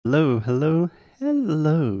Hello, hello,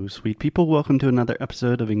 hello, sweet people. Welcome to another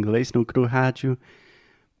episode of Inglês no Rádio.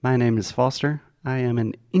 My name is Foster. I am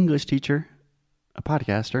an English teacher, a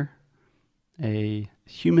podcaster, a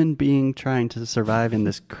human being trying to survive in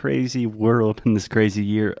this crazy world, in this crazy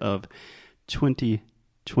year of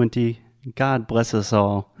 2020. God bless us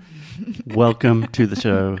all. Welcome to the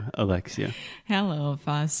show, Alexia. Hello,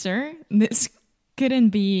 Foster. This couldn't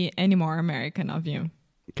be any more American of you.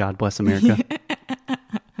 God bless America.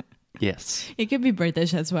 Yes. It could be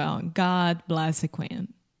British as well. God bless the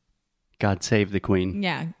Queen. God save the Queen.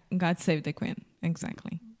 Yeah, God save the Queen.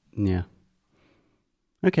 Exactly. Yeah.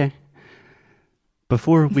 Okay.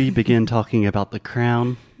 Before we begin talking about The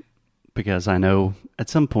Crown, because I know at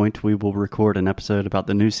some point we will record an episode about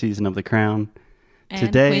the new season of The Crown. And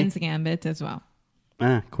Today, Queen's Gambit as well.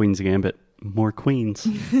 Queen's Gambit. More queens.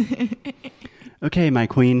 Okay, my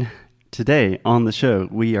queen. Today on the show,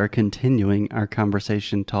 we are continuing our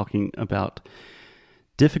conversation talking about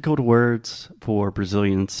difficult words for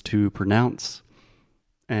Brazilians to pronounce,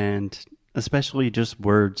 and especially just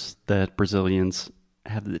words that Brazilians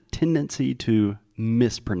have the tendency to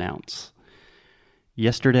mispronounce.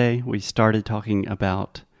 Yesterday, we started talking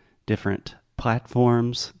about different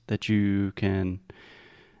platforms that you can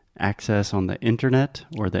access on the internet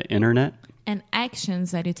or the internet. And actions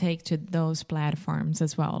that you take to those platforms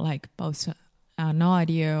as well, like post an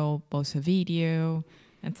audio, post a video,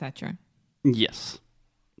 etc. Yes.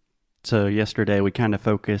 So yesterday we kind of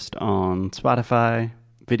focused on Spotify,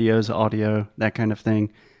 videos, audio, that kind of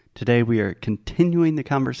thing. Today we are continuing the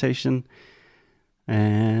conversation.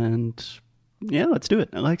 And yeah, let's do it.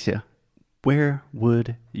 Alexia, where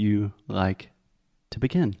would you like to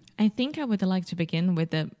begin? I think I would like to begin with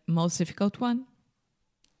the most difficult one,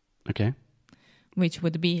 Okay. which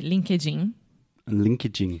would be LinkedIn.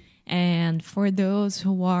 LinkedIn. And for those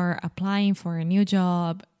who are applying for a new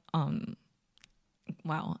job,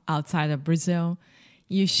 outside of Brazil,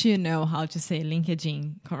 you should know how to say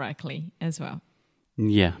LinkedIn correctly as well.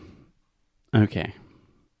 Yeah. Okay.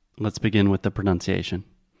 Let's begin with the pronunciation.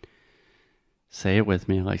 Say it with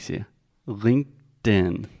me, Alexia.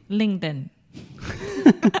 LinkedIn. LinkedIn.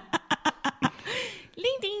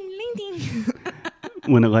 LinkedIn.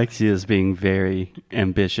 When Alexia is being very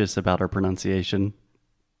ambitious about her pronunciation,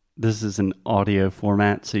 this is an audio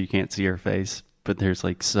format, so you can't see her face, but there's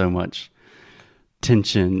like so much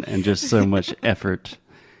tension and just so much effort.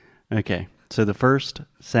 Okay, so the first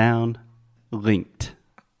sound, linked.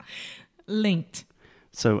 Linked.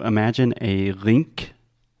 So imagine a link,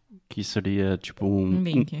 que seria tipo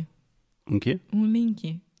Link. quê?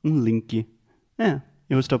 Link. Link. É,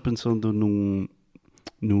 eu estou pensando num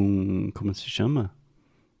como se chama?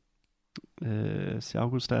 Se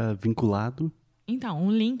algo está vinculado. Então,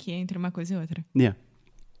 link entre uma coisa e outra. Yeah.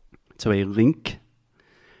 So a link.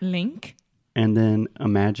 Link. And then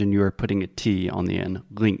imagine you're putting a T on the end.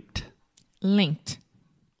 Linked. Linked.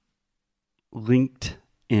 Linked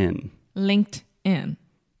in. Linked in.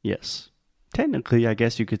 Yes. Technically, I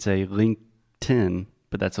guess you could say LinkedIn,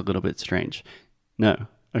 but that's a little bit strange. No.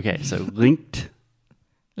 Okay, so linked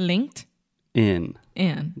Linked in.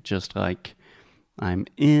 in. Just like I'm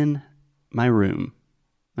in my room.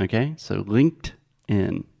 Okay, so linked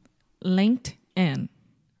in. Linked in.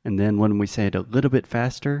 And then when we say it a little bit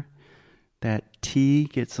faster, that T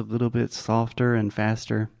gets a little bit softer and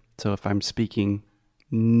faster. So if I'm speaking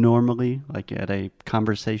normally, like at a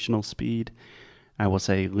conversational speed, I will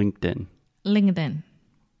say LinkedIn. LinkedIn.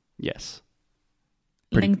 Yes.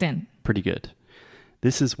 LinkedIn. Pretty good.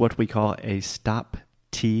 This is what we call a stop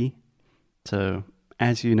T. So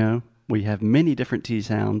as you know, we have many different T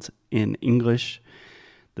sounds in English.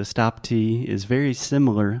 The stop T is very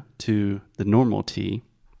similar to the normal T.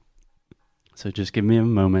 So just give me a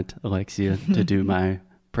moment, Alexia, to do my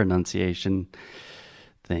pronunciation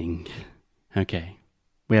thing. Okay.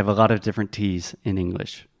 We have a lot of different T's in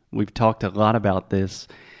English. We've talked a lot about this.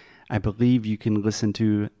 I believe you can listen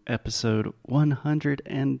to episode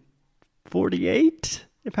 148,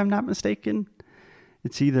 if I'm not mistaken.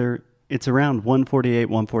 It's around 148,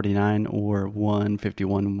 149, or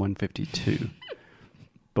 151 and 152.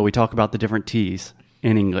 But we talk about the different T's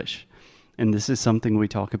in English. And this is something we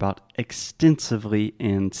talk about extensively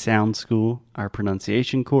in Sound School, our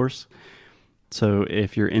pronunciation course. So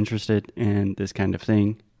if you're interested in this kind of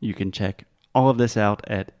thing, you can check all of this out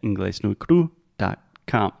at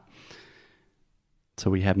inglesnocru.com. So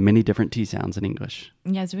we have many different T sounds in English.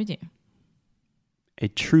 Yes, we do. A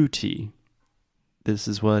true T. This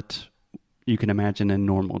is what you can imagine a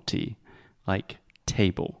normal T, like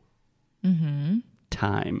table,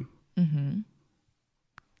 time,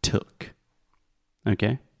 took.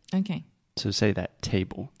 Okay? Okay. So say that,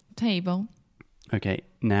 table. Table. Okay,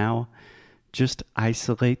 now just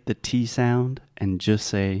isolate the T sound and just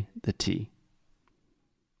say the T.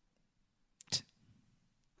 T.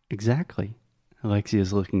 Exactly.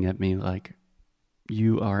 Alexia's looking at me like,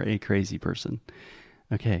 you are a crazy person.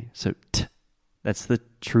 Okay, so T. That's the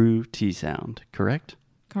true T sound, correct?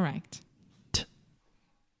 Correct. T.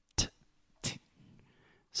 T. T.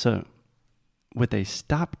 So, with a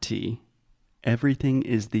stop T, everything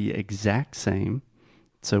is the exact same.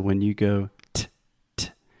 So when you go T, T,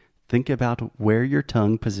 think about where your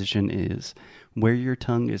tongue position is, where your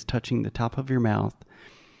tongue is touching the top of your mouth.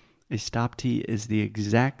 A stop T is the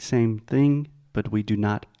exact same thing, but we do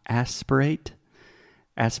not aspirate.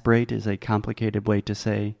 Aspirate is a complicated way to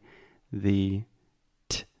say the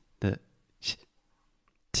T, the sh,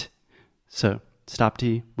 T. So, stop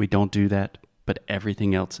T, we don't do that, but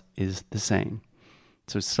everything else is the same.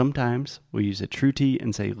 So sometimes we use a true T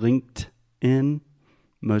and say linked in.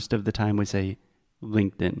 Most of the time we say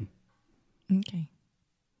LinkedIn. Okay.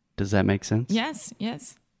 Does that make sense? Yes,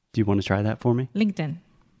 yes. Do you want to try that for me? LinkedIn.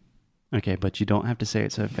 Okay, but you don't have to say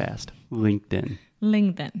it so fast. LinkedIn.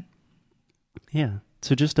 LinkedIn. Yeah.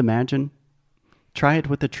 So just imagine, try it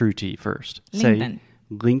with a true T first. LinkedIn. Say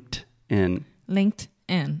linked in.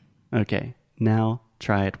 LinkedIn. Okay. Now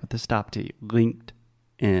try it with a stop T. Linked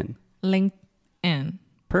in. LinkedIn.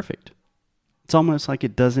 Perfect. It's almost like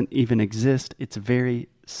it doesn't even exist. It's very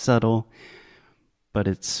subtle, but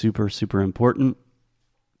it's super, super important.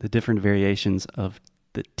 The different variations of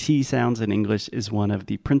the T sounds in English is one of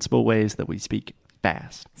the principal ways that we speak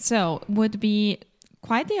fast. So would be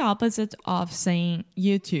quite the opposite of saying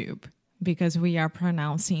YouTube because we are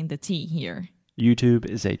pronouncing the T here. YouTube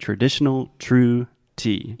is a traditional true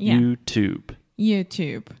T. Yeah. YouTube.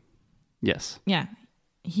 YouTube. Yes. Yeah.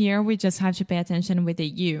 Here we just have to pay attention with the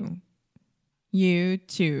U.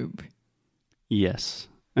 YouTube. Yes.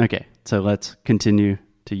 Okay, so let's continue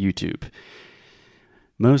to YouTube.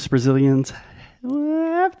 Most Brazilians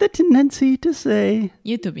have the tendency to say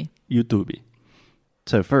YouTube. YouTube.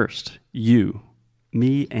 So first, you,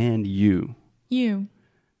 me and you. You.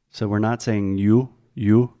 So we're not saying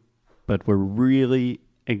you, but we're really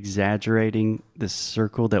exaggerating the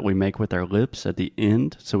circle that we make with our lips at the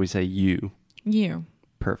end. So we say you. You.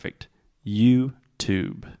 Perfect.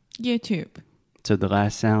 YouTube. YouTube. So the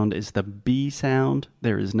last sound is the B sound.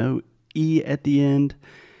 There is no E at the end.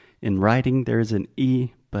 In writing, there is an E,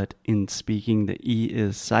 but in speaking, the E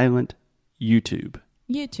is silent. YouTube.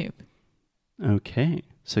 YouTube. Okay.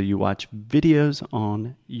 So you watch videos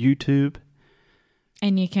on YouTube.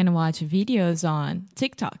 And you can watch videos on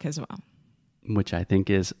TikTok as well. Which I think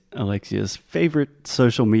is Alexia's favorite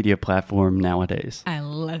social media platform nowadays. I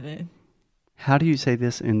love it. How do you say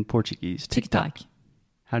this in Portuguese? TikTok.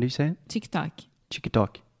 How do you say it? TikTok.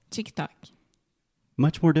 TikTok. TikTok.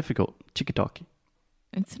 Much more difficult. TikTok.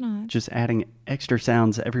 It's not. Just adding extra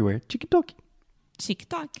sounds everywhere. TikTok.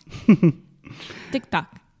 TikTok.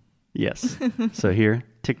 TikTok. Yes. So here,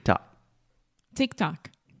 TikTok.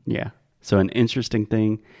 TikTok. Yeah. So an interesting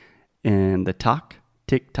thing in the talk,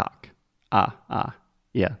 TikTok. Ah.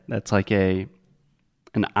 Yeah, that's like an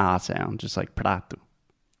ah sound, just like prato.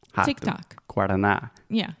 Rato, TikTok. Guaraná.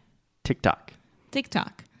 Yeah. TikTok.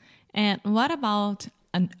 TikTok. And what about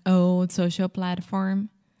an old social platform?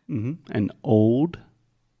 An old.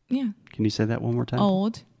 Yeah. Can you say that one more time?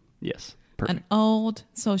 Old. Yes. Perfect. An old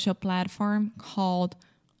social platform called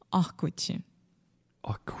Orkut.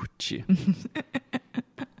 Orkut.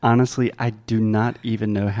 Honestly, I do not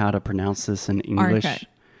even know how to pronounce this in English. Orkut.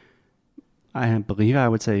 I believe I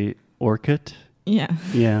would say Orkut. Yeah.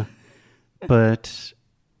 Yeah. But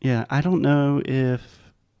yeah, I don't know if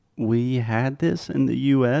we had this in the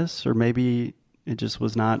US or maybe it just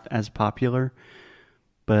was not as popular.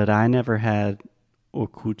 But I never had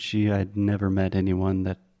Orkut. I'd never met anyone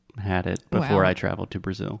that had it before I traveled to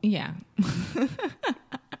Brazil. Yeah.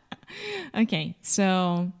 Okay,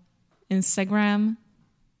 so Instagram.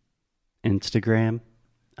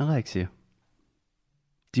 Alexia,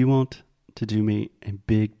 do you want to do me a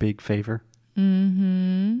big, big favor?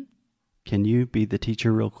 Mm-hmm. Can you be the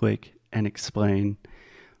teacher real quick and explain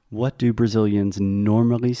what do Brazilians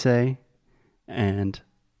normally say and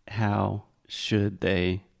how should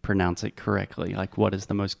they pronounce it correctly? Like, what is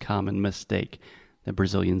the most common mistake that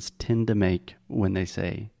Brazilians tend to make when they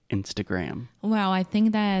say Instagram? Well, I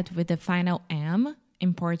think that with the final M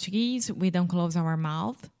in Portuguese, we don't close our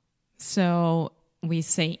mouth. So we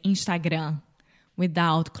say Instagram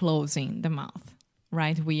without closing the mouth,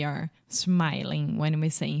 right? We are smiling when we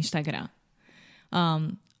say Instagram.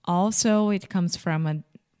 Also, it comes from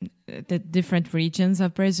the different regions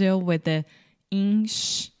of Brazil with the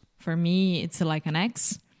inch For me, it's like an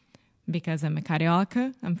X because I'm a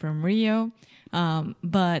carioca. I'm from Rio.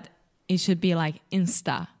 But it should be like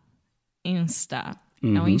Insta.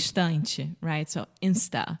 No instante, right? So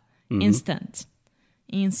Insta, instant,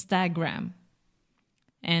 Instagram.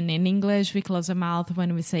 And in English, we close the mouth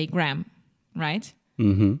when we say gram, right?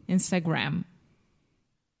 Instagram.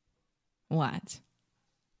 What?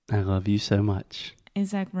 I love you so much.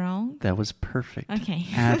 Is that wrong? That was perfect. Okay.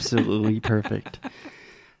 Absolutely perfect.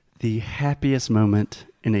 The happiest moment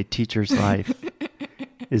in a teacher's life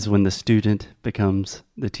is when the student becomes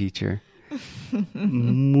the teacher.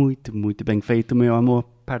 Muito, muito bem feito, meu amor.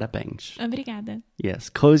 Parabéns. Obrigada. Yes.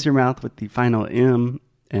 Close your mouth with the final M,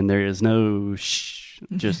 and there is no shh,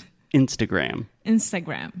 just Instagram.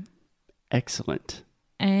 Instagram. Excellent.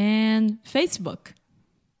 And Facebook.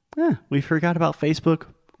 We forgot about Facebook,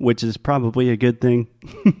 which is probably a good thing.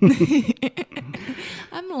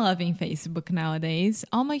 I'm loving Facebook nowadays.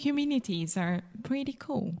 All my communities are pretty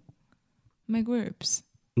cool. My groups.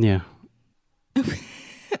 Yeah.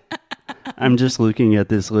 I'm just looking at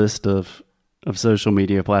this list of social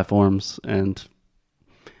media platforms, and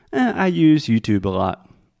I use YouTube a lot.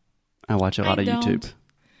 I watch a lot of YouTube.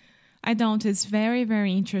 I don't. It's very,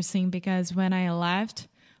 very interesting because when I left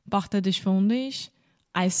Porta dos Fundos,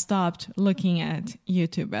 I stopped looking at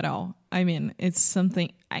YouTube at all. I mean, it's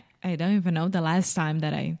something, I don't even know the last time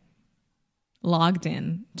that I logged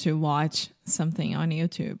in to watch something on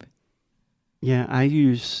YouTube. Yeah, I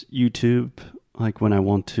use YouTube like when I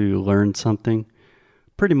want to learn something.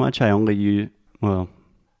 Pretty much I only use,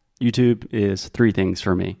 YouTube is 3 things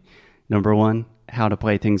for me. Number 1, how to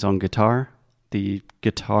play things on guitar. The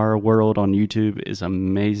guitar world on YouTube is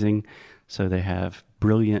amazing. So they have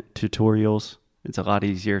brilliant tutorials. It's a lot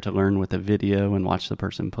easier to learn with a video and watch the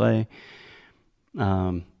person play.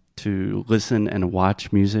 To listen and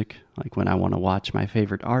watch music, like when I want to watch my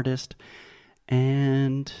favorite artist.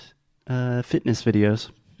 And fitness videos,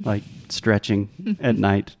 like stretching at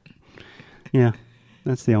night. Yeah,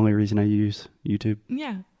 that's the only reason I use YouTube.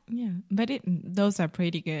 Yeah. But those are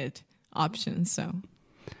pretty good options, so.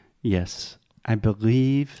 Yes, I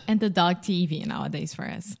believe. And the dog TV nowadays for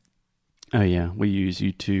us. Oh yeah, we use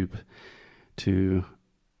YouTube to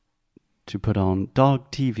put on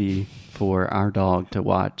dog TV for our dog to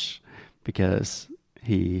watch because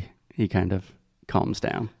he kind of calms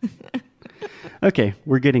down. Okay,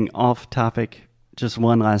 we're getting off topic. Just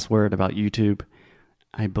one last word about YouTube.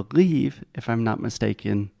 I believe, if I'm not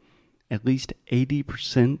mistaken, at least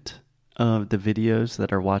 80% of the videos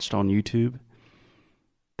that are watched on YouTube,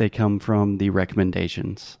 they come from the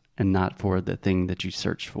recommendations and not for the thing that you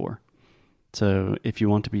search for. So if you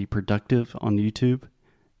want to be productive on YouTube,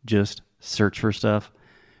 just search for stuff,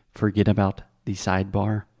 forget about the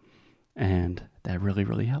sidebar, and that really,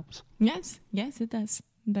 really helps. Yes, it does.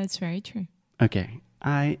 That's very true. Okay,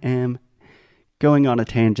 I am going on a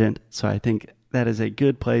tangent, so I think that is a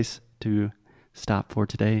good place to stop for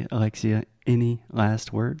today. Alexia, any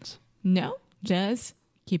last words? No, just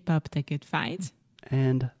keep up the good fight.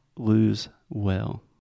 And lose well.